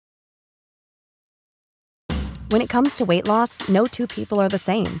When it comes to weight loss, no two people are the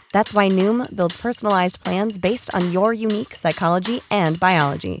same. That's why Noom builds personalized plans based on your unique psychology and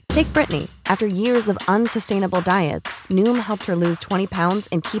biology. Take Brittany. After years of unsustainable diets, Noom helped her lose 20 pounds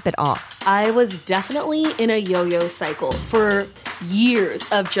and keep it off. I was definitely in a yo-yo cycle for years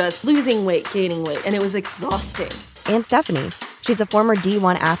of just losing weight, gaining weight, and it was exhausting. And Stephanie. She's a former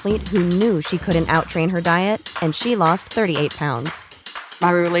D1 athlete who knew she couldn't out-train her diet, and she lost 38 pounds. My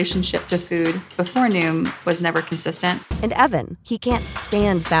relationship to food before Noom was never consistent. And Evan, he can't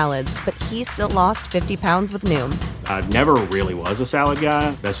stand salads, but he still lost 50 pounds with Noom. I never really was a salad guy.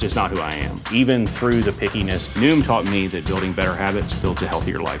 That's just not who I am. Even through the pickiness, Noom taught me that building better habits builds a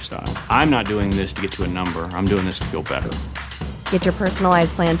healthier lifestyle. I'm not doing this to get to a number. I'm doing this to feel better. Get your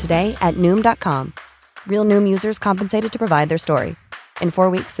personalized plan today at Noom.com. Real Noom users compensated to provide their story. In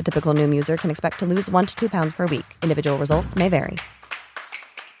 4 weeks, the typical Noom user can expect to lose 1 to 2 pounds per week. Individual results may vary.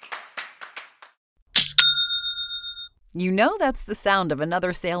 You know that's the sound of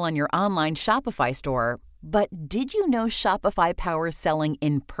another sale on your online Shopify store. But did you know Shopify powers selling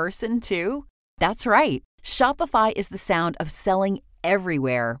in person too? That's right. Shopify is the sound of selling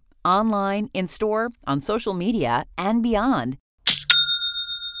everywhere. Online, in-store, on social media, and beyond.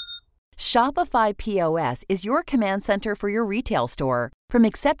 Shopify POS is your command center for your retail store. From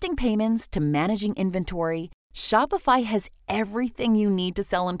accepting payments to managing inventory, Shopify has everything you need to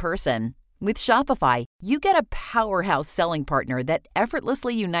sell in person. With Shopify, you get a powerhouse selling partner that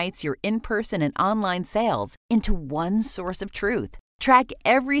effortlessly unites your in-person and online sales into one source of truth. Track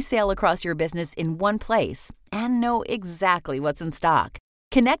every sale across your business in one place and know exactly what's in stock.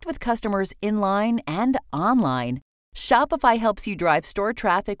 Connect with customers in-line and online. Shopify helps you drive store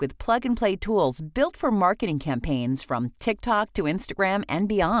traffic with plug-and-play tools built for marketing campaigns from TikTok to Instagram and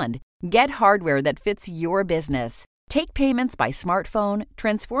beyond. Get hardware that fits your business. Take payments by smartphone,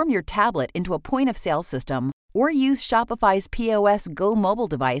 transform your tablet into a point-of-sale system, or use Shopify's POS Go mobile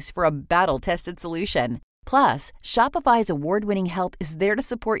device for a battle-tested solution. Plus, Shopify's award-winning help is there to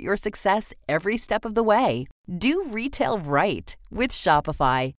support your success every step of the way. Do retail right with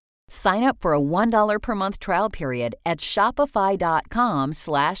Shopify. Sign up for a $1 per month trial period at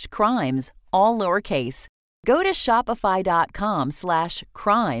shopify.com/crimes, all lowercase. Go to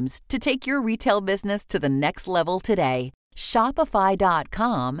shopify.com/crimes to take your retail business to the next level today.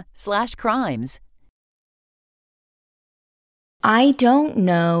 Shopify.com/crimes. I don't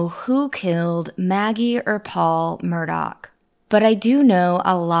know who killed Maggie or Paul Murdaugh, but I do know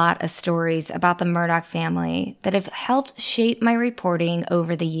a lot of stories about the Murdaugh family that have helped shape my reporting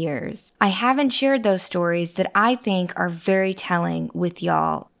over the years. I haven't shared those stories that I think are very telling with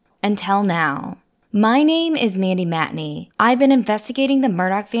y'all until now. My name is Mandy Matney. I've been investigating the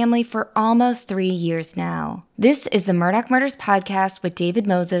Murdaugh family for almost 3 years now. This is the Murdaugh Murders Podcast with David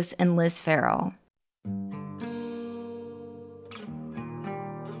Moses and Liz Farrell.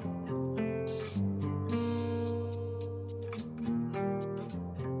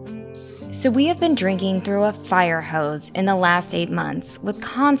 So we have been drinking through a fire hose in the last 8 months with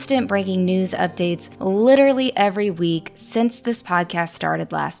constant breaking news updates literally every week since this podcast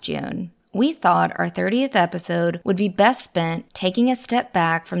started last June. We thought our 30th episode would be best spent taking a step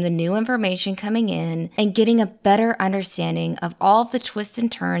back from the new information coming in and getting a better understanding of all of the twists and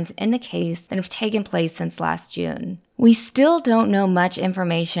turns in the case that have taken place since last June. We still don't know much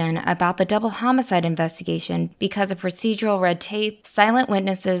information about the double homicide investigation because of procedural red tape, silent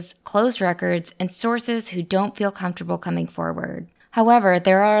witnesses, closed records, and sources who don't feel comfortable coming forward. However,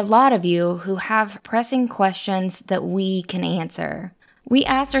 there are a lot of you who have pressing questions that we can answer. We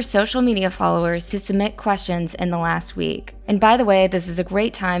asked our social media followers to submit questions in the last week. And by the way, this is a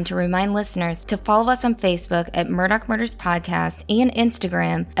great time to remind listeners to follow us on Facebook at Murdaugh Murders Podcast and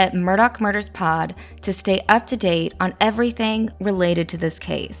Instagram at Murdaugh Murders Pod to stay up to date on everything related to this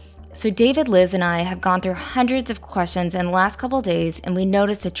case. So David, Liz, and I have gone through hundreds of questions in the last couple days, and we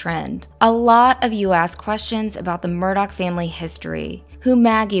noticed a trend. A lot of you asked questions about the Murdaugh family history, who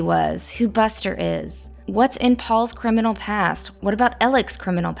Maggie was, who Buster is. What's in Paul's criminal past? What about Alec's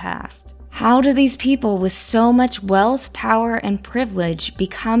criminal past? How do these people with so much wealth, power, and privilege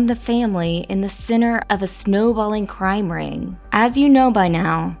become the family in the center of a snowballing crime ring? As you know by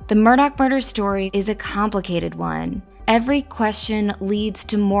now, the Murdaugh murder story is a complicated one. Every question leads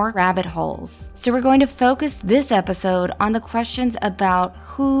to more rabbit holes. So we're going to focus this episode on the questions about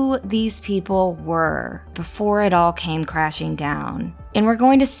who these people were before it all came crashing down. And we're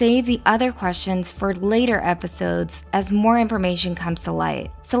going to save the other questions for later episodes as more information comes to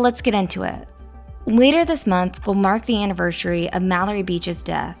light. So let's get into it. Later this month will mark the anniversary of Mallory Beach's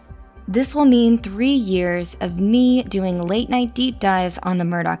death. This will mean 3 years of me doing late night deep dives on the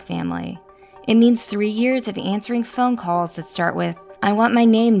Murdaugh family. It means 3 years of answering phone calls that start with, "I want my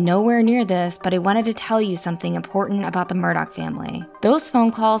name nowhere near this, but I wanted to tell you something important about the Murdaugh family." Those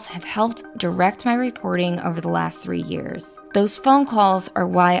phone calls have helped direct my reporting over the last 3 years. Those phone calls are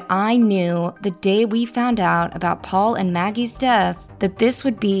why I knew the day we found out about Paul and Maggie's death that this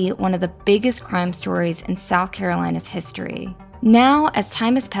would be one of the biggest crime stories in South Carolina's history. Now, as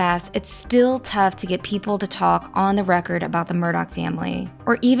time has passed, it's still tough to get people to talk on the record about the Murdaugh family,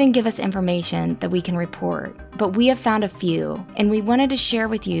 or even give us information that we can report. But we have found a few, and we wanted to share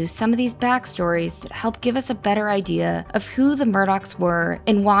with you some of these backstories that help give us a better idea of who the Murdaughs were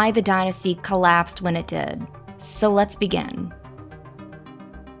and why the dynasty collapsed when it did. So let's begin.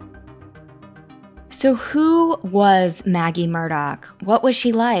 So who was Maggie Murdaugh? What was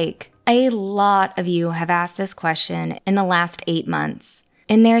she like? A lot of you have asked this question in the last 8 months,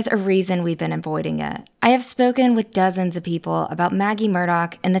 and there's a reason we've been avoiding it. I have spoken with dozens of people about Maggie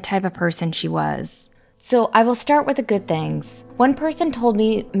Murdaugh and the type of person she was. So I will start with the good things. One person told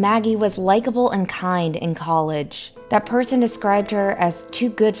me Maggie was likable and kind in college. That person described her as too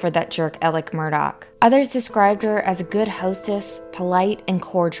good for that jerk Alec Murdaugh. Others described her as a good hostess, polite and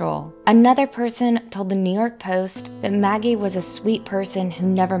cordial. Another person told the New York Post that Maggie was a sweet person who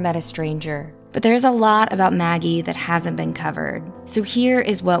never met a stranger. But there's a lot about Maggie that hasn't been covered. So here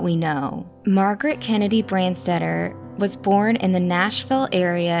is what we know. Margaret Kennedy Branstetter was born in the Nashville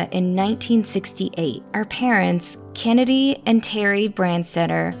area in 1968. Our parents, Kennedy and Terry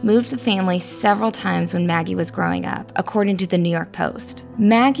Branstetter, moved the family several times when Maggie was growing up, according to the New York Post.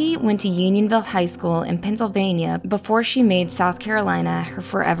 Maggie went to Unionville High School in Pennsylvania before she made South Carolina her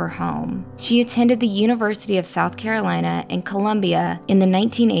forever home. She attended the University of South Carolina in Columbia in the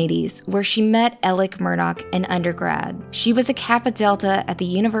 1980s, where she met Alec Murdaugh in undergrad. She was a Kappa Delta at the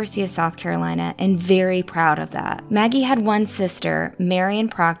University of South Carolina and very proud of that. Maggie had one sister, Marion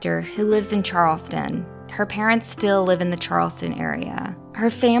Proctor, who lives in Charleston. Her parents still live in the Charleston area. Her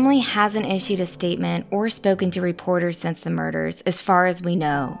family hasn't issued a statement or spoken to reporters since the murders, as far as we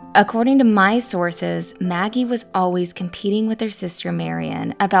know. According to my sources, Maggie was always competing with her sister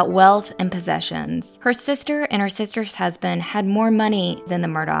Marion about wealth and possessions. Her sister and her sister's husband had more money than the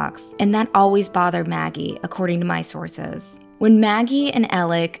Murdaughs, and that always bothered Maggie, according to my sources. When Maggie and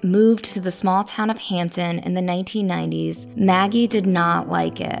Alec moved to the small town of Hampton in the 1990s, Maggie did not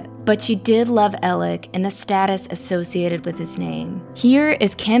like it, but she did love Alec and the status associated with his name. Here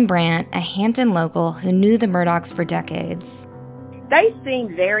is Kim Brandt, a Hampton local who knew the Murdaughs for decades. They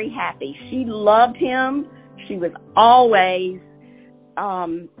seemed very happy. She loved him. She was always, I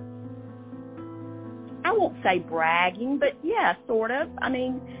won't say bragging, but yeah, sort of. I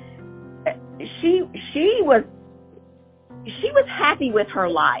mean, she was happy with her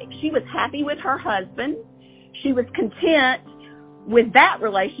life. She was happy with her husband. She was content with that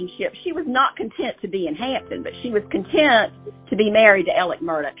relationship. She was not content to be in Hampton, but she was content to be married to Alec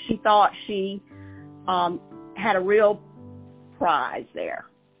Murdaugh. She thought she had a real prize there.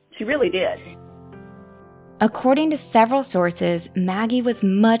 She really did. According to several sources, Maggie was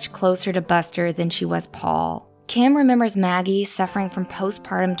much closer to Buster than she was Paul. Kim remembers Maggie suffering from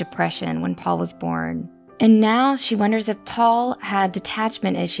postpartum depression when Paul was born. And now she wonders if Paul had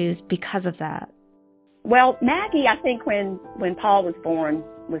detachment issues because of that. Well, Maggie, I think when Paul was born,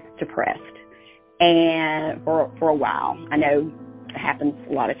 was depressed. And for a while. I know it happens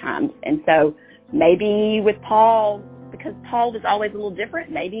a lot of times. And so maybe with Paul, because Paul was always a little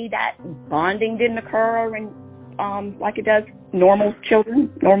different, maybe that bonding didn't occur and like it does normal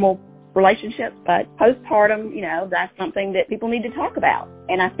children, normal relationships. But postpartum, that's something that people need to talk about.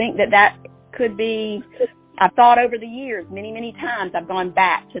 And I think that could be, I've thought over the years, many, many times I've gone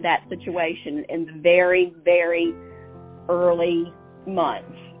back to that situation in the very, very early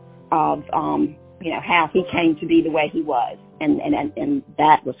months of, how he came to be the way he was. And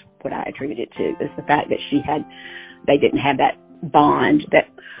that was what I attributed to, is the fact that they didn't have that bond that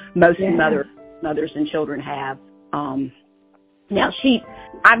most mothers and children have. Now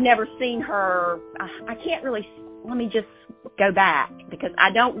I've never seen her, I can't really, let me just go back, because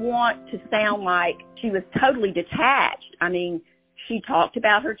I don't want to sound like she was totally detached. I mean, she talked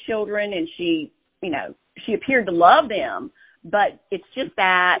about her children and she appeared to love them, but it's just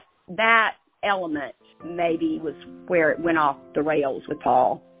that element maybe was where it went off the rails with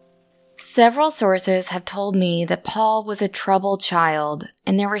Paul. Several sources have told me that Paul was a troubled child,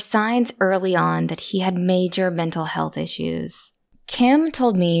 and there were signs early on that he had major mental health issues. Kim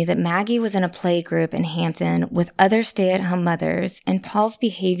told me that Maggie was in a play group in Hampton with other stay-at-home mothers, and Paul's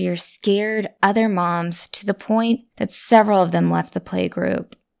behavior scared other moms to the point that several of them left the play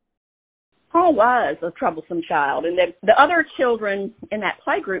group. Paul was a troublesome child, and the other children in that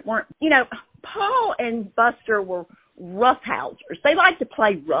play group weren't, Paul and Buster were roughhousers. They like to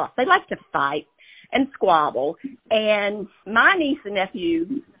play rough. They like to fight and squabble. And my niece and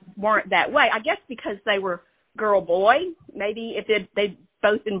nephew weren't that way. I guess because they were girl-boy. Maybe if they'd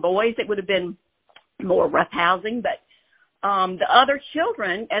both been boys, it would have been more roughhousing. But the other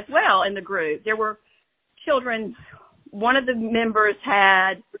children as well in the group, there were children. One of the members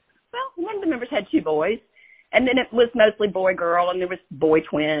had two boys. And then it was mostly boy-girl, and there was boy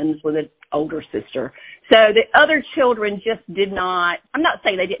twins with an older sister. So the other children just did not, I'm not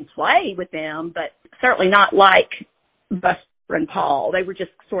saying they didn't play with them, but certainly not like Buster and Paul. They were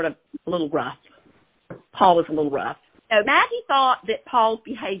just sort of a little rough. Paul was a little rough. So Maggie thought that Paul's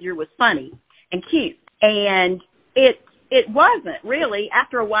behavior was funny and cute, and it wasn't really.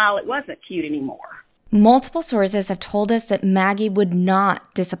 After a while, it wasn't cute anymore. Multiple sources have told us that Maggie would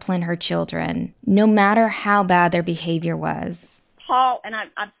not discipline her children, no matter how bad their behavior was. Paul, and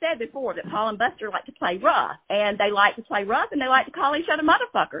I've said before that Paul and Buster like to play rough, and they like to play rough, and they like to call each other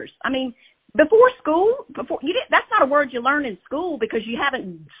motherfuckers. I mean, before school, that's not a word you learn in school because you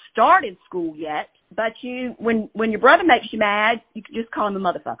haven't started school yet. But when your brother makes you mad, you can just call him a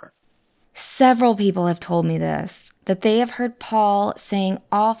motherfucker. Several people have told me this, that they have heard Paul saying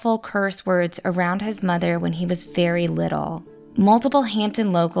awful curse words around his mother when he was very little. Multiple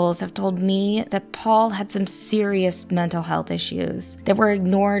Hampton locals have told me that Paul had some serious mental health issues that were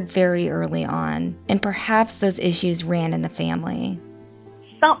ignored very early on, and perhaps those issues ran in the family.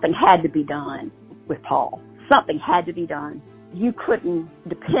 Something had to be done with Paul. Something had to be done. You couldn't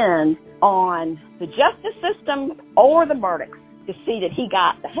depend on the justice system or the verdicts to see that he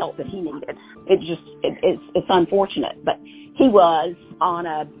got the help that he needed. It's unfortunate, but he was on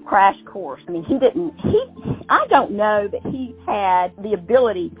a crash course. I mean, I don't know that he had the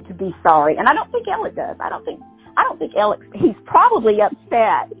ability to be sorry, and I don't think Alec does. I don't think Alec, he's probably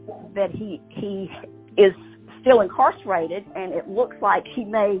upset that he is still incarcerated, and it looks like he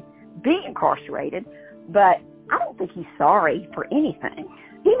may be incarcerated, but I don't think he's sorry for anything.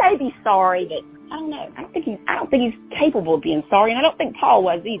 He may be sorry that, I don't know, I don't think he's capable of being sorry, and I don't think Paul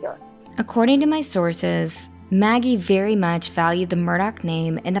was either. According to my sources, Maggie very much valued the Murdaugh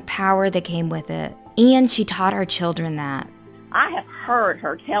name and the power that came with it, and she taught her children that. I have heard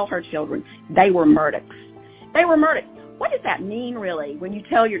her tell her children they were Murdaughs. They were Murdaughs. What does that mean, really, when you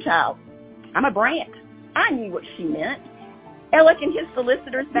tell your child, I'm a Brant? I knew what she meant. Alec and his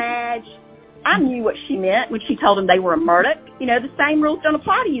solicitor's badge, I knew what she meant when she told them they were a Murdaugh. You know, the same rules don't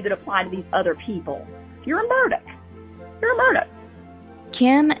apply to you that apply to these other people. You're a Murdaugh. You're a Murdaugh.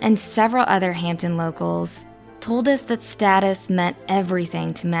 Kim and several other Hampton locals told us that status meant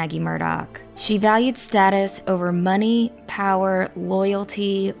everything to Maggie Murdaugh. She valued status over money, power,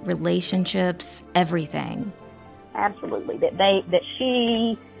 loyalty, relationships, everything. Absolutely. That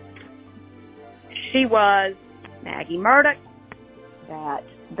she was Maggie Murdaugh, that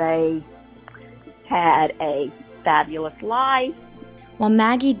they had a fabulous life. While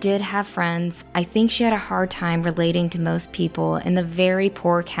Maggie did have friends, I think she had a hard time relating to most people in the very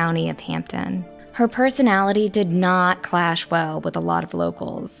poor county of Hampton. Her personality did not clash well with a lot of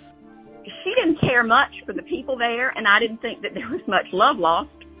locals. She didn't care much for the people there, and I didn't think that there was much love lost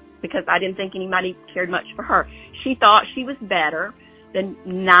because I didn't think anybody cared much for her. She thought she was better than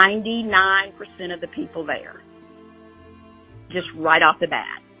 99% of the people there. Just right off the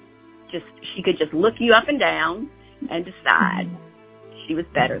bat. She could just look you up and down and decide she was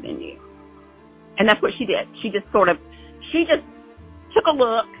better than you. And that's what she did. She just took a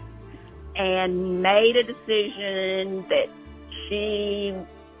look and made a decision that she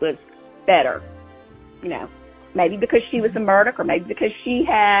was better. You know, maybe because she was a Murdaugh, or maybe because she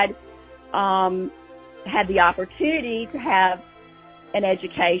had the opportunity to have an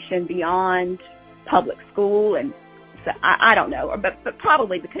education beyond public school, and so I don't know, but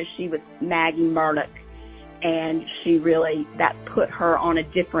probably because she was Maggie Murdaugh, and that put her on a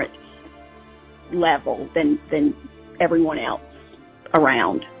different level than everyone else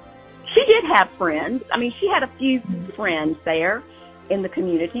around. She did have friends. I mean, she had a few friends there in the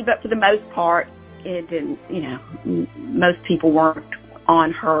community, but for the most part, it didn't, most people weren't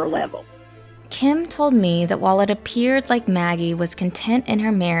on her level. Kim told me that while it appeared like Maggie was content in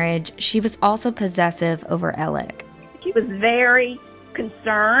her marriage, she was also possessive over Alec. She was very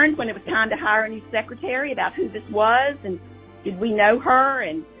concerned when it was time to hire a new secretary about who this was, and did we know her,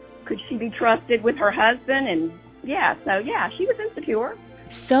 and could she be trusted with her husband, and she was insecure.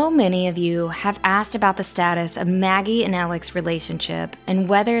 So many of you have asked about the status of Maggie and Alec's relationship and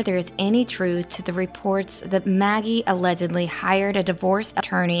whether there's any truth to the reports that Maggie allegedly hired a divorce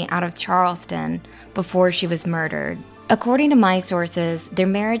attorney out of Charleston before she was murdered. According to my sources, their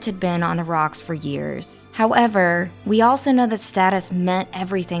marriage had been on the rocks for years. However, we also know that status meant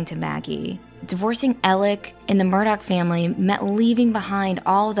everything to Maggie. Divorcing Alec and the Murdaugh family meant leaving behind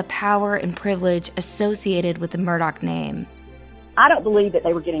all the power and privilege associated with the Murdaugh name. I don't believe that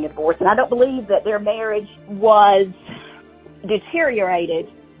they were getting a divorce, and I don't believe that their marriage was deteriorated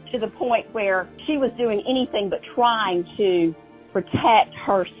to the point where she was doing anything but trying to protect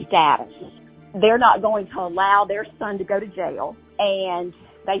her status. They're not going to allow their son to go to jail, and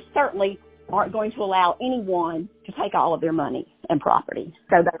they certainly aren't going to allow anyone to take all of their money and property.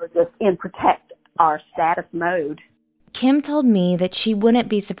 So they were just in protect our status mode. Kim told me that she wouldn't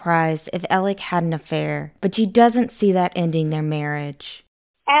be surprised if Alec had an affair, but she doesn't see that ending their marriage.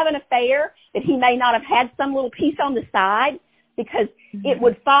 Have an affair, that he may not have had some little piece on the side, because it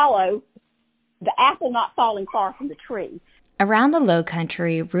would follow the apple not falling far from the tree. Around the Low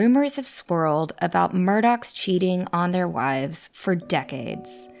Country, rumors have swirled about Murdaugh's cheating on their wives for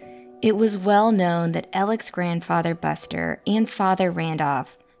decades. It was well known that Alec's grandfather Buster and father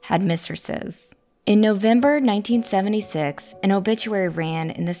Randolph had mistresses. In November 1976, an obituary ran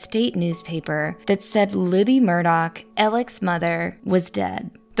in the state newspaper that said Libby Murdaugh, Alec's mother, was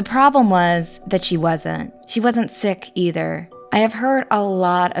dead. The problem was that she wasn't. She wasn't sick either. I have heard a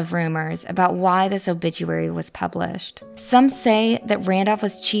lot of rumors about why this obituary was published. Some say that Randolph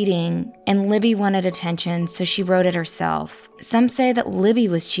was cheating and Libby wanted attention, so she wrote it herself. Some say that Libby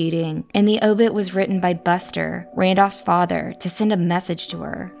was cheating and the obit was written by Buster, Randolph's father, to send a message to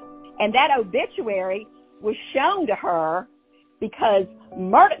her. And that obituary was shown to her because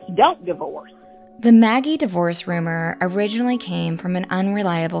Murdaughs don't divorce. The Maggie divorce rumor originally came from an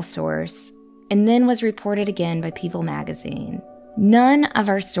unreliable source and then was reported again by People magazine. None of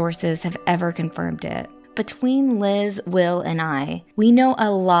our sources have ever confirmed it. Between Liz, Will, and I, we know a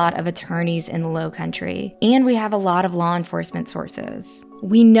lot of attorneys in the Low Country, and we have a lot of law enforcement sources.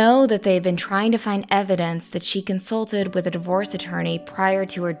 We know that they've been trying to find evidence that she consulted with a divorce attorney prior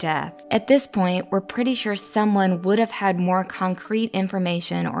to her death. At this point, we're pretty sure someone would have had more concrete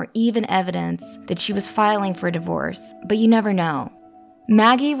information or even evidence that she was filing for divorce, but you never know.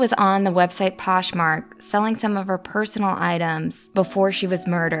 Maggie was on the website Poshmark selling some of her personal items before she was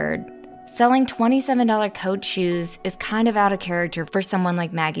murdered. Selling $27 Coach shoes is kind of out of character for someone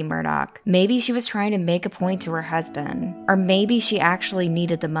like Maggie Murdaugh. Maybe she was trying to make a point to her husband, or maybe she actually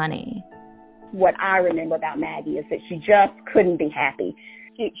needed the money. What I remember about Maggie is that she just couldn't be happy.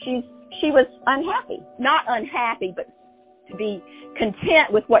 She was unhappy. Not unhappy, but to be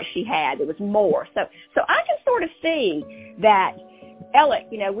content with what she had. There was more. So I can sort of see that Alec,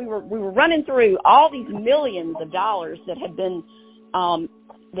 we were running through all these millions of dollars that had been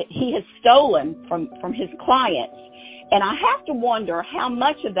that he has stolen from his clients, and I have to wonder how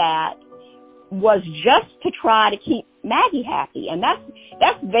much of that was just to try to keep Maggie happy. And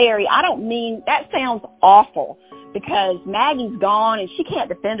that's very, I don't mean, that sounds awful, because Maggie's gone and she can't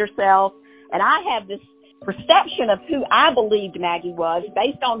defend herself, and I have this perception of who I believed Maggie was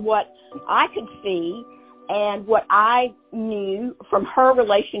based on what I could see and what I knew from her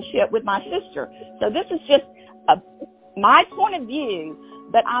relationship with my sister. So this is just my point of view,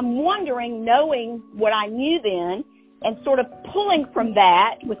 but I'm wondering, knowing what I knew then and sort of pulling from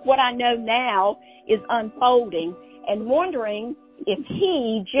that with what I know now is unfolding, and wondering if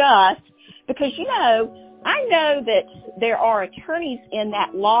he just, because, I know that there are attorneys in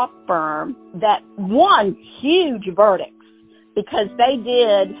that law firm that won huge verdicts because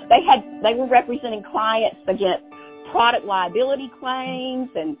they were representing clients against product liability claims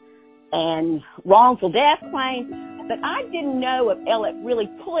and wrongful death claims. But I didn't know of Alec really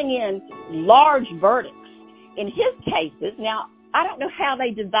pulling in large verdicts in his cases. Now, I don't know how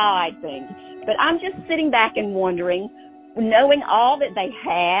they divide things, but I'm just sitting back and wondering, knowing all that they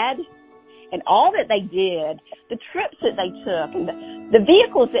had and all that they did, the trips that they took and the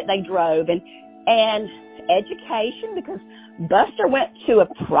vehicles that they drove, and education, because Buster went to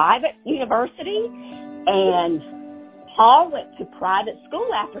a private university and Paul went to private school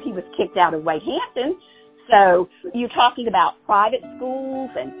after he was kicked out of Wade Hampton. So you're talking about private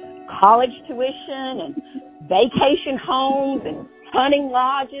schools and college tuition and vacation homes and hunting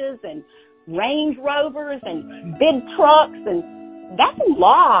lodges and Range Rovers and big trucks, and that's a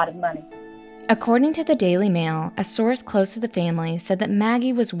lot of money. According to the Daily Mail, a source close to the family said that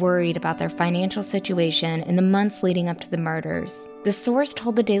Maggie was worried about their financial situation in the months leading up to the murders. The source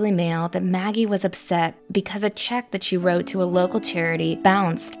told the Daily Mail that Maggie was upset because a check that she wrote to a local charity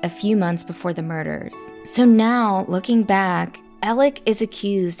bounced a few months before the murders. So now, looking back, Alec is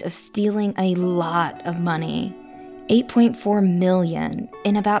accused of stealing a lot of money, $8.4 million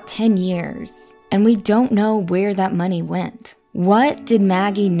in about 10 years. And we don't know where that money went. What did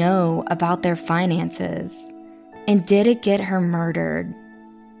Maggie know about their finances? And did it get her murdered?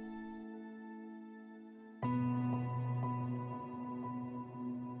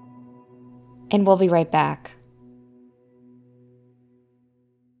 And we'll be right back.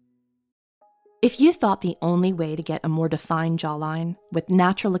 If you thought the only way to get a more defined jawline with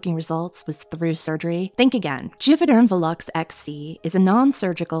natural-looking results was through surgery, think again. Juvederm Volux XC is a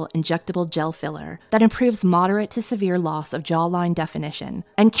non-surgical injectable gel filler that improves moderate to severe loss of jawline definition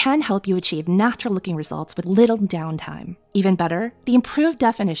and can help you achieve natural-looking results with little downtime. Even better, the improved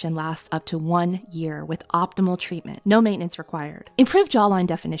definition lasts up to 1 year with optimal treatment, no maintenance required. Improve jawline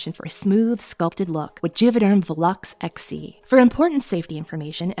definition for a smooth, sculpted look with Juvederm Volux XC. For important safety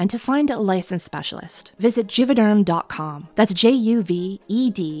information and to find a licensed specialist, visit juvederm.com. That's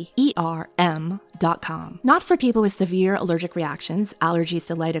JUVEDERM.com. Not for people with severe allergic reactions, allergies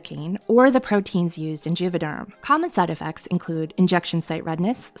to lidocaine, or the proteins used in Juvederm. Common side effects include injection site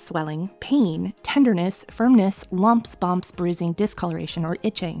redness, swelling, pain, tenderness, firmness, lumps, bumps, bruising, discoloration, or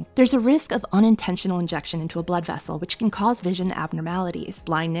itching. There's a risk of unintentional injection into a blood vessel, which can cause vision abnormalities,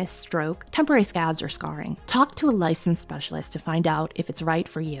 blindness, stroke, temporary scabs, or scarring. Talk to a licensed specialist to find out if it's right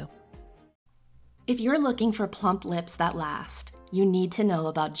for you. If you're looking for plump lips that last, you need to know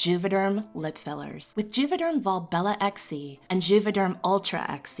about Juvederm lip fillers. With Juvederm Volbella XC and Juvederm Ultra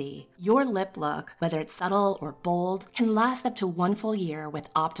XC, your lip look, whether it's subtle or bold, can last up to 1 full year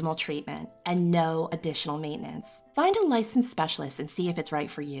with optimal treatment and no additional maintenance. Find a licensed specialist and see if it's right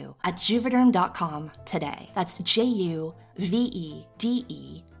for you at juvederm.com today. That's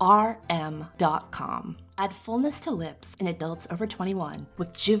JUVEDERM.com. Add fullness to lips in adults over 21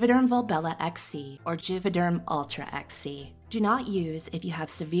 with Juvederm Volbella XC or Juvederm Ultra XC. Do not use if you have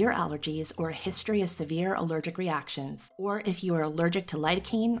severe allergies or a history of severe allergic reactions, or if you are allergic to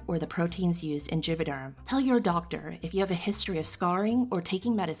lidocaine or the proteins used in Juvederm. Tell your doctor if you have a history of scarring or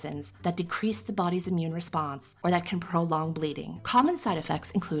taking medicines that decrease the body's immune response or that can prolong bleeding. Common side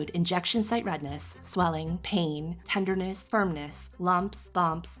effects include injection site redness, swelling, pain, tenderness, firmness, lumps,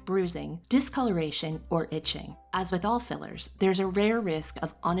 bumps, bruising, discoloration, or itching. As with all fillers, there's a rare risk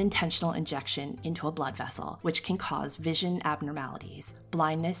of unintentional injection into a blood vessel, which can cause vision abnormalities,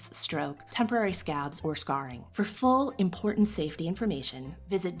 blindness, stroke, temporary scabs, or scarring. For full, important safety information,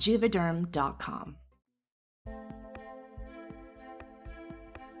 visit juvederm.com.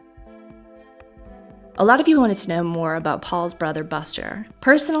 A lot of you wanted to know more about Paul's brother, Buster.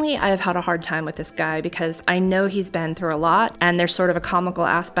 Personally, I have had a hard time with this guy because I know he's been through a lot, and there's sort of a comical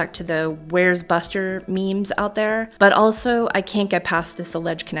aspect to the "where's Buster" memes out there, but also I can't get past this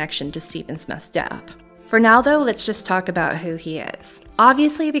alleged connection to Stephen Smith's death. For now, though, let's just talk about who he is.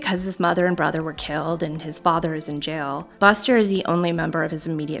 Obviously, because his mother and brother were killed and his father is in jail, Buster is the only member of his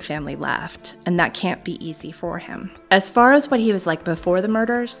immediate family left, and that can't be easy for him. As far as what he was like before the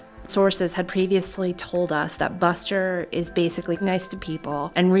murders, sources had previously told us that Buster is basically nice to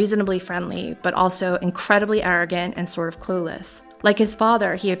people and reasonably friendly, but also incredibly arrogant and sort of clueless. Like his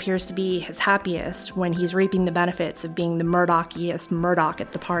father, he appears to be his happiest when he's reaping the benefits of being the Murdaugh'iest Murdaugh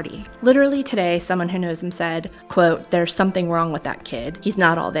at the party. Literally today, someone who knows him said, quote, "There's something wrong with that kid. He's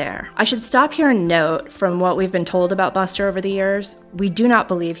not all there." I should stop here and note, from what we've been told about Buster over the years, we do not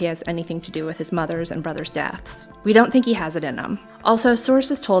believe he has anything to do with his mother's and brother's deaths. We don't think he has it in him. Also,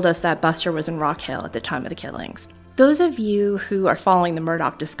 sources told us that Buster was in Rock Hill at the time of the killings. Those of you who are following the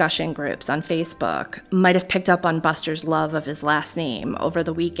Murdaugh discussion groups on Facebook might have picked up on Buster's love of his last name over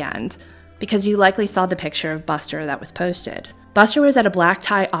the weekend, because you likely saw the picture of Buster that was posted. Buster was at a black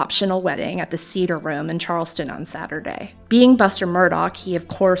tie optional wedding at the Cedar Room in Charleston on Saturday. Being Buster Murdaugh, he of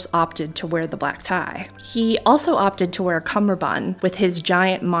course opted to wear the black tie. He also opted to wear a cummerbund with his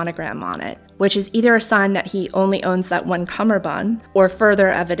giant monogram on it, which is either a sign that he only owns that one cummerbund, or further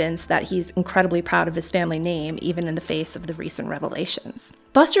evidence that he's incredibly proud of his family name, even in the face of the recent revelations.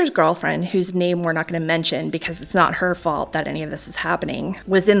 Buster's girlfriend, whose name we're not going to mention because it's not her fault that any of this is happening,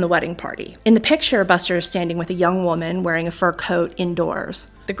 was in the wedding party. In the picture, Buster is standing with a young woman wearing a fur coat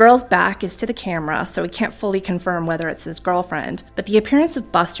indoors. The girl's back is to the camera, so we can't fully confirm whether it's his girlfriend, but the appearance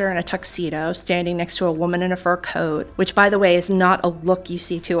of Buster in a tuxedo standing next to a woman in a fur coat, which by the way is not a look you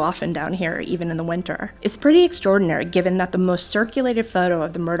see too often down here, even in the winter, is pretty extraordinary given that the most circulated photo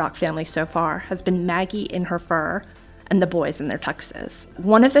of the Murdaugh family so far has been Maggie in her fur, and the boys in their tuxes.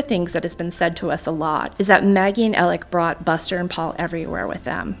 One of the things that has been said to us a lot is that Maggie and Alec brought Buster and Paul everywhere with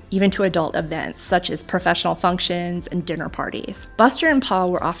them, even to adult events such as professional functions and dinner parties. Buster and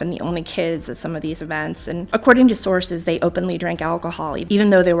Paul were often the only kids at some of these events, and according to sources, they openly drank alcohol even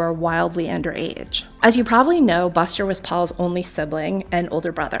though they were wildly underage. As you probably know, Buster was Paul's only sibling and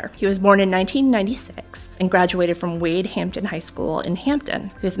older brother. He was born in 1996 and graduated from Wade Hampton High School in Hampton,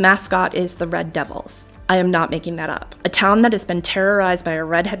 whose mascot is the Red Devils. I am not making that up. A town that has been terrorized by a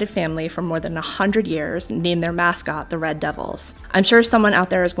red-headed family for more than 100 years named their mascot the Red Devils. I'm sure someone out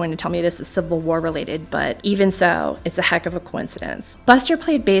there is going to tell me this is Civil War related, but even so, it's a heck of a coincidence. Buster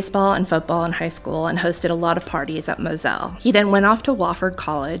played baseball and football in high school and hosted a lot of parties at Moselle. He then went off to Wofford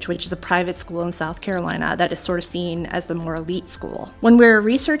College, which is a private school in South Carolina that is sort of seen as the more elite school. When we were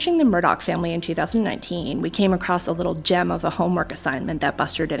researching the Murdaugh family in 2019, we came across a little gem of a homework assignment that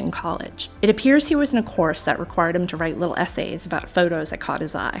Buster did in college. It appears he was in a course that required him to write little essays about photos that caught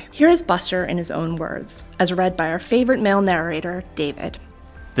his eye. Here is Buster in his own words, as read by our favorite male narrator, David.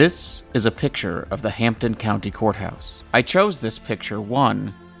 This is a picture of the Hampton County Courthouse. I chose this picture,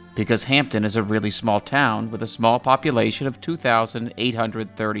 one, because Hampton is a really small town with a small population of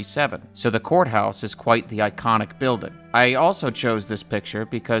 2,837, so the courthouse is quite the iconic building. I also chose this picture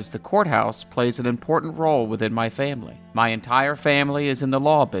because the courthouse plays an important role within my family. My entire family is in the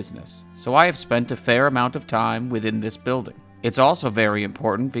law business, so I have spent a fair amount of time within this building. It's also very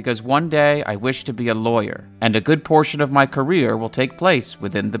important because one day I wish to be a lawyer, and a good portion of my career will take place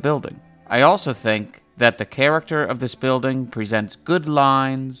within the building. I also think that the character of this building presents good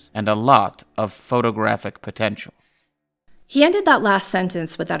lines and a lot of photographic potential. He ended that last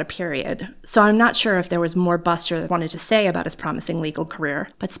sentence without a period, so I'm not sure if there was more Buster wanted to say about his promising legal career,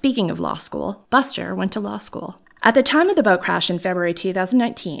 but speaking of law school, Buster went to law school. At the time of the boat crash in February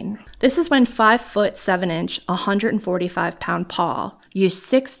 2019, this is when 5'7", 145-pound Paul used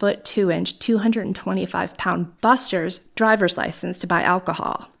 6'2", 225-pound Buster's driver's license to buy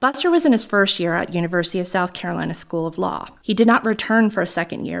alcohol. Buster was in his first year at University of South Carolina School of Law. He did not return for a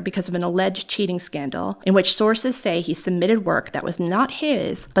second year because of an alleged cheating scandal in which sources say he submitted work that was not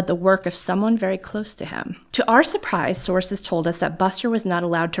his, but the work of someone very close to him. To our surprise, sources told us that Buster was not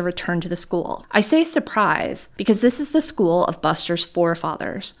allowed to return to the school. I say surprise because this is the school of Buster's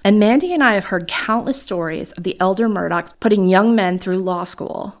forefathers, and Mandy and I have heard countless stories of the elder Murdaughs putting young men through law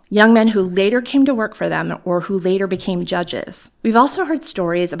school, young men who later came to work for them or who later became judges. We've also heard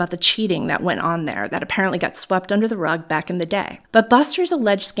stories about the cheating that went on there that apparently got swept under the rug back in the day. But Buster's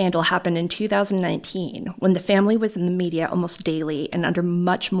alleged scandal happened in 2019 when the family was in the media almost daily and under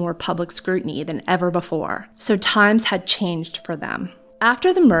much more public scrutiny than ever before. So times had changed for them.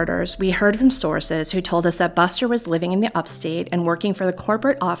 After the murders, we heard from sources who told us that Buster was living in the upstate and working for the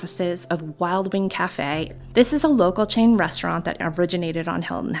corporate offices of Wild Wing Cafe. This is a local chain restaurant that originated on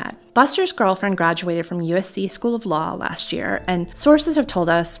Hilton Head. Buster's girlfriend graduated from USC School of Law last year, and sources have told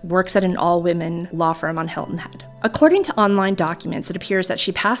us works at an all-women law firm on Hilton Head. According to online documents, it appears that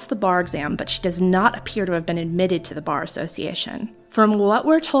she passed the bar exam, but she does not appear to have been admitted to the Bar Association. From what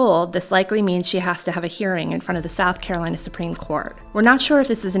we're told, this likely means she has to have a hearing in front of the South Carolina Supreme Court. We're not sure if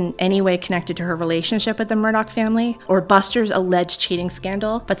this is in any way connected to her relationship with the Murdaugh family or Buster's alleged cheating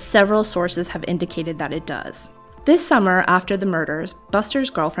scandal, but several sources have indicated that it does. This summer, after the murders, Buster's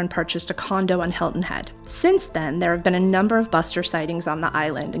girlfriend purchased a condo on Hilton Head. Since then, there have been a number of Buster sightings on the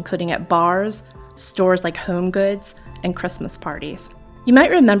island, including at bars, stores like Home Goods, and Christmas parties. You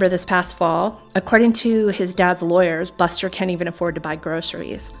might remember this past fall, according to his dad's lawyers, Buster can't even afford to buy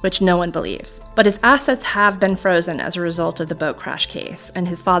groceries, which no one believes. But his assets have been frozen as a result of the boat crash case and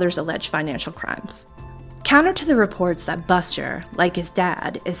his father's alleged financial crimes. Counter to the reports that Buster, like his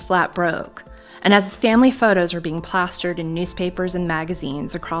dad, is flat broke, and as his family photos are being plastered in newspapers and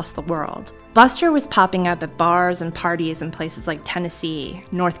magazines across the world, Buster was popping up at bars and parties in places like Tennessee,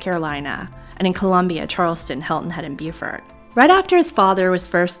 North Carolina, and in Columbia, Charleston, Hilton Head, and Beaufort. Right after his father was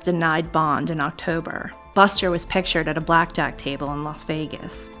first denied bond in October, Buster was pictured at a blackjack table in Las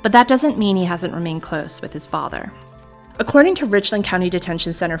Vegas, but that doesn't mean he hasn't remained close with his father. According to Richland County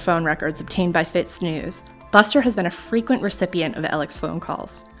Detention Center phone records obtained by Fitz News, Buster has been a frequent recipient of Alec's phone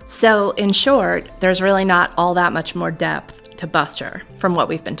calls. So, in short, there's really not all that much more depth to Buster, from what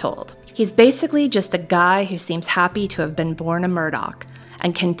we've been told. He's basically just a guy who seems happy to have been born a Murdaugh,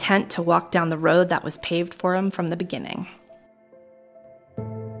 and content to walk down the road that was paved for him from the beginning.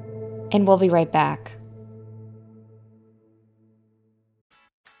 And we'll be right back.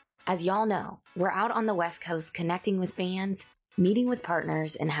 As y'all know, we're out on the West Coast connecting with fans meeting with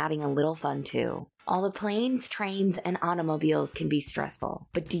partners, and having a little fun too. All the planes, trains, and automobiles can be stressful,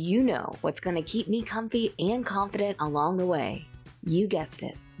 but do you know what's going to keep me comfy and confident along the way? You guessed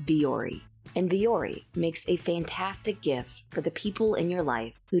it, Vuori. And Vuori makes a fantastic gift for the people in your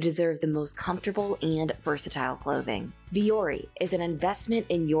life who deserve the most comfortable and versatile clothing. Vuori is an investment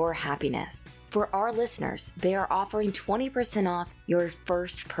in your happiness. For our listeners, they are offering 20% off your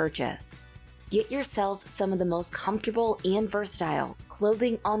first purchase. Get yourself some of the most comfortable and versatile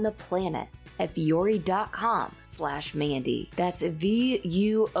clothing on the planet at vuori.com/Mandy. That's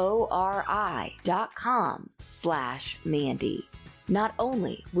VUORI.com/Mandy. Not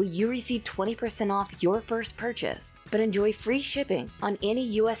only will you receive 20% off your first purchase, but enjoy free shipping on any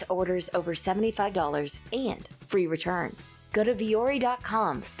U.S. orders over $75 and free returns. Go to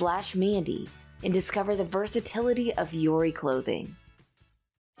vuori.com/Mandy and discover the versatility of Vuori clothing.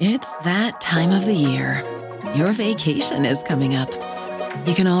 It's that time of the year. Your vacation is coming up.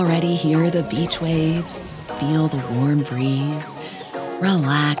 You can already hear the beach waves, feel the warm breeze,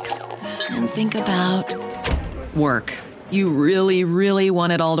 relax, and think about work. You really, really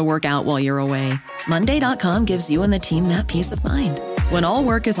want it all to work out while you're away. Monday.com gives you and the team that peace of mind. When all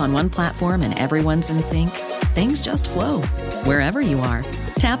work is on one platform and everyone's in sync, things just flow. Wherever you are,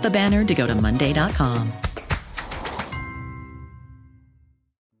 tap the banner to go to Monday.com.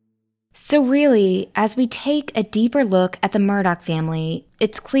 So really, as we take a deeper look at the Murdaugh family,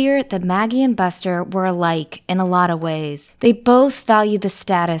 it's clear that Maggie and Buster were alike in a lot of ways. They both value the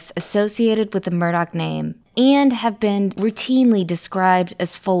status associated with the Murdaugh name and have been routinely described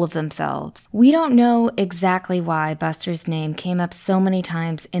as full of themselves. We don't know exactly why Buster's name came up so many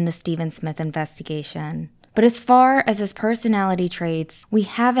times in the Stephen Smith investigation. But as far as his personality traits, we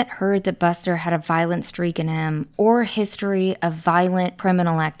haven't heard that Buster had a violent streak in him or a history of violent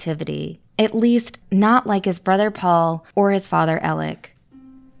criminal activity. At least not like his brother Paul or his father Alec.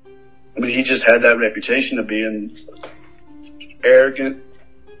 I mean, he just had that reputation of being arrogant.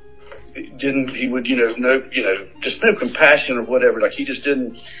 He would, just no compassion or whatever. Like he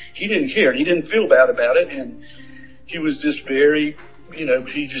didn't care. He didn't feel bad about it. And he was just very, he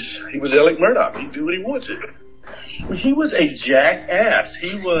was Alec Murdaugh. He'd do what he wanted. I mean, he was a jackass.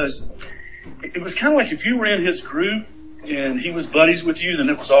 It was kind of like if you were in his group and he was buddies with you, then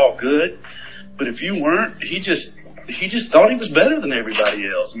it was all good. But if you weren't, he just thought he was better than everybody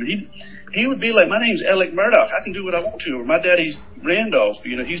else. I mean, he would be like, my name's Alec Murdaugh. I can do what I want to. Or my daddy's Randolph.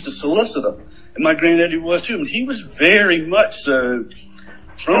 He's the solicitor. And my granddaddy was too. And he was very much so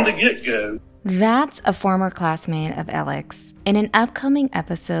from the get-go. That's a former classmate of Alec's. In an upcoming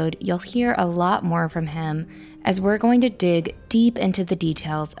episode, you'll hear a lot more from him as we're going to dig deep into the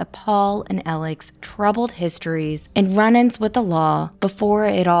details of Paul and Alec's troubled histories and run-ins with the law before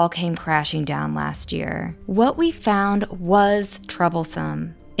it all came crashing down last year. What we found was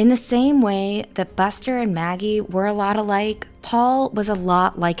troublesome. In the same way that Buster and Maggie were a lot alike, Paul was a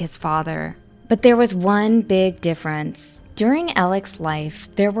lot like his father. But there was one big difference. During Alec's life,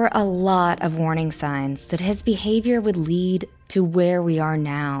 there were a lot of warning signs that his behavior would lead to where we are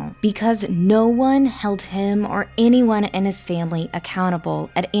now, because no one held him or anyone in his family accountable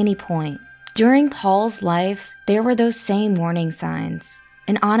at any point. During Paul's life, there were those same warning signs.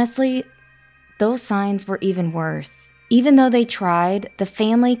 And honestly, those signs were even worse. Even though they tried, the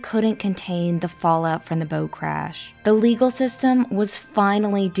family couldn't contain the fallout from the boat crash. The legal system was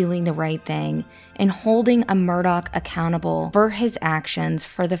finally doing the right thing and holding a Murdaugh accountable for his actions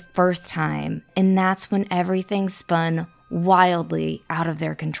for the first time. And that's when everything spun wildly out of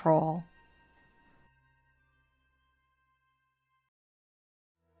their control.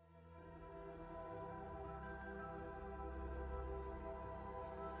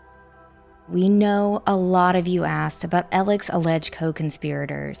 We know a lot of you asked about Alec's alleged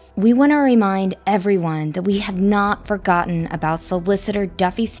co-conspirators. We want to remind everyone that we have not forgotten about solicitor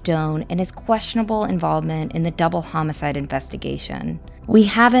Duffy Stone and his questionable involvement in the double homicide investigation. We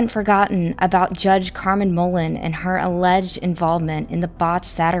haven't forgotten about Judge Carmen Mullen and her alleged involvement in the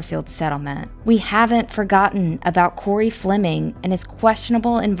botched Satterfield settlement. We haven't forgotten about Corey Fleming and his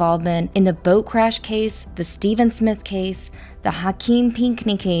questionable involvement in the boat crash case, the Stephen Smith case, the Hakeem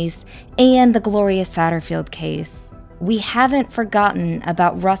Pinckney case, and the Gloria Satterfield case. We haven't forgotten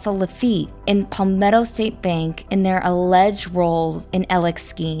about Russell Lafitte and Palmetto State Bank in their alleged roles in Alec's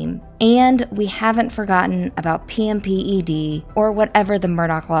scheme. And we haven't forgotten about PMPED, or whatever the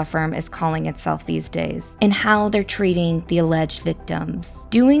Murdaugh law firm is calling itself these days, and how they're treating the alleged victims.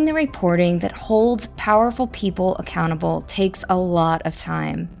 Doing the reporting that holds powerful people accountable takes a lot of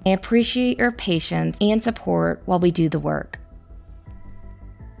time. I appreciate your patience and support while we do the work.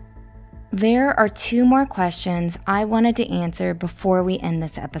 There are 2 more questions I wanted to answer before we end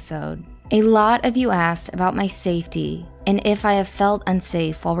this episode. A lot of you asked about my safety and if I have felt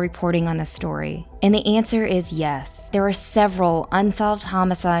unsafe while reporting on the story. And the answer is yes. There are several unsolved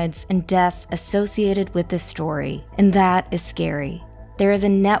homicides and deaths associated with this story, and that is scary. There is a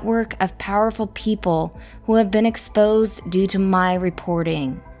network of powerful people who have been exposed due to my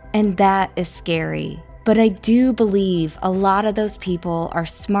reporting, and that is scary. But I do believe a lot of those people are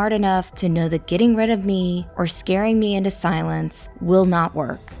smart enough to know that getting rid of me or scaring me into silence will not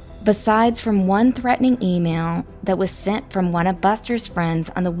work. Besides from one threatening email that was sent from one of Buster's friends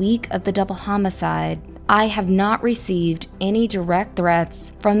on the week of the double homicide, I have not received any direct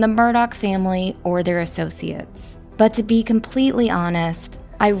threats from the Murdaugh family or their associates. But to be completely honest,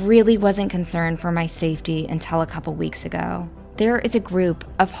 I really wasn't concerned for my safety until a couple weeks ago. There is a group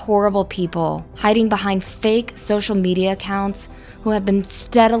of horrible people hiding behind fake social media accounts who have been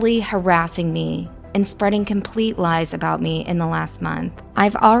steadily harassing me and spreading complete lies about me in the last month.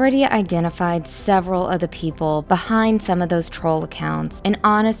 I've already identified several of the people behind some of those troll accounts, and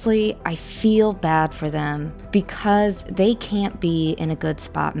honestly, I feel bad for them because they can't be in a good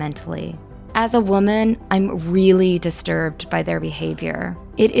spot mentally. As a woman, I'm really disturbed by their behavior.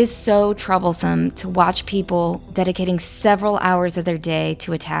 It is so troublesome to watch people dedicating several hours of their day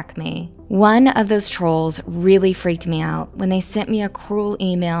to attack me. One of those trolls really freaked me out when they sent me a cruel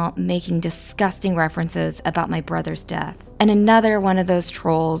email making disgusting references about my brother's death. And another one of those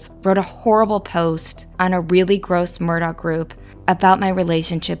trolls wrote a horrible post on a really gross Murdaugh group about my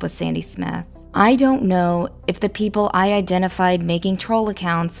relationship with Sandy Smith. I don't know if the people I identified making troll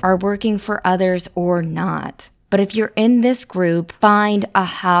accounts are working for others or not. But if you're in this group, find a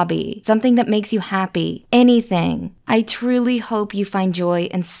hobby, something that makes you happy, anything. I truly hope you find joy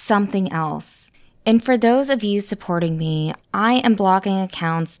in something else. And for those of you supporting me, I am blocking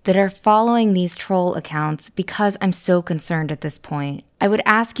accounts that are following these troll accounts because I'm so concerned at this point. I would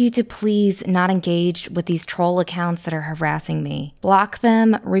ask you to please not engage with these troll accounts that are harassing me. Block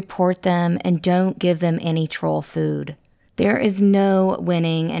them, report them, and don't give them any troll food. There is no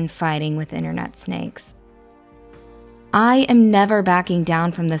winning and fighting with internet snakes. I am never backing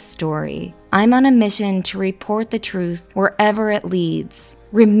down from this story. I'm on a mission to report the truth wherever it leads.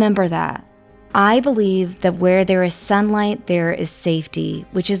 Remember that. I believe that where there is sunlight, there is safety,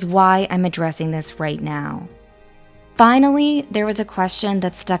 which is why I'm addressing this right now. Finally, there was a question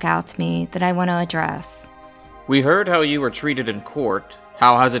that stuck out to me that I want to address. We heard how you were treated in court.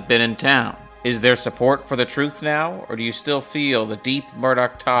 How has it been in town? Is there support for the truth now, or do you still feel the deep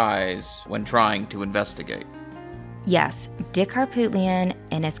Murdaugh ties when trying to investigate? Yes, Dick Harpootlian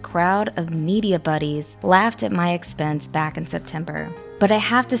and his crowd of media buddies laughed at my expense back in September. But I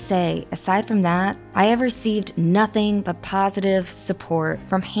have to say, aside from that, I have received nothing but positive support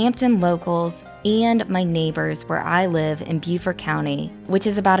from Hampton locals and my neighbors where I live in Beaufort County, which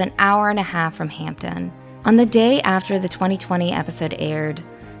is about an hour and a half from Hampton. On the day after the 2020 episode aired,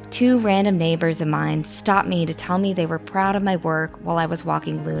 2 random neighbors of mine stopped me to tell me they were proud of my work while I was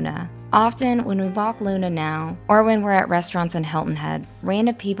walking Luna. Often, when we walk Luna now, or when we're at restaurants in Hilton Head,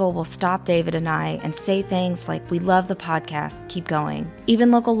 random people will stop David and I and say things like, "We love the podcast, keep going."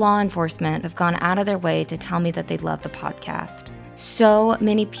 Even local law enforcement have gone out of their way to tell me that they love the podcast. So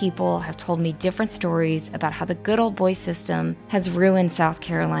many people have told me different stories about how the good old boy system has ruined South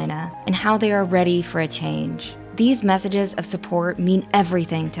Carolina and how they are ready for a change. These messages of support mean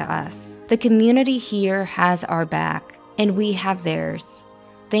everything to us. The community here has our back, and we have theirs.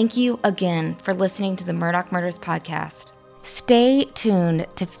 Thank you again for listening to the Murdaugh Murders podcast. Stay tuned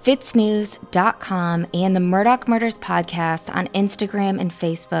to fitsnews.com and the Murdaugh Murders podcast on Instagram and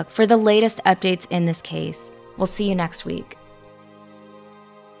Facebook for the latest updates in this case. We'll see you next week.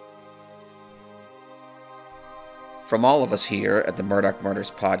 From all of us here at the Murdaugh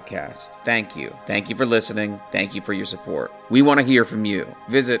Murders podcast, thank you. Thank you for listening. Thank you for your support. We want to hear from you.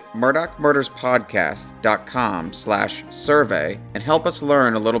 Visit murdaughmurderspodcast.com/survey and help us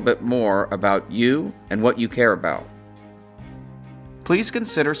learn a little bit more about you and what you care about. Please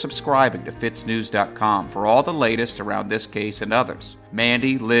consider subscribing to fitsnews.com for all the latest around this case and others.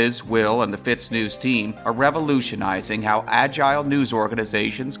 Mandy, Liz, Will, and the Fitz News team are revolutionizing how agile news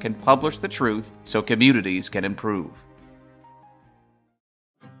organizations can publish the truth so communities can improve.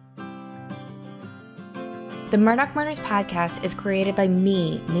 The Murdaugh Murders podcast is created by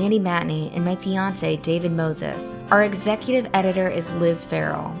me, Mandy Matney, and my fiance, David Moses. Our executive editor is Liz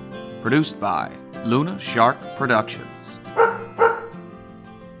Farrell. Produced by Luna Shark Productions.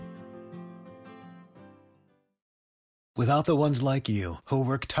 Without the ones like you, who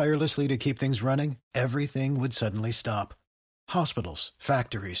work tirelessly to keep things running, everything would suddenly stop. Hospitals,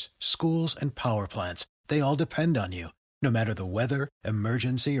 factories, schools, and power plants, they all depend on you. No matter the weather,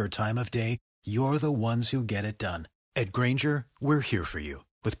 emergency, or time of day, you're the ones who get it done. At Grainger, we're here for you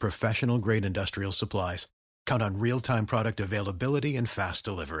with professional-grade industrial supplies. Count on real-time product availability and fast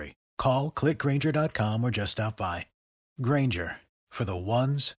delivery. Call, click Grainger.com, or just stop by. Grainger, for the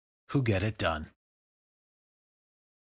ones who get it done.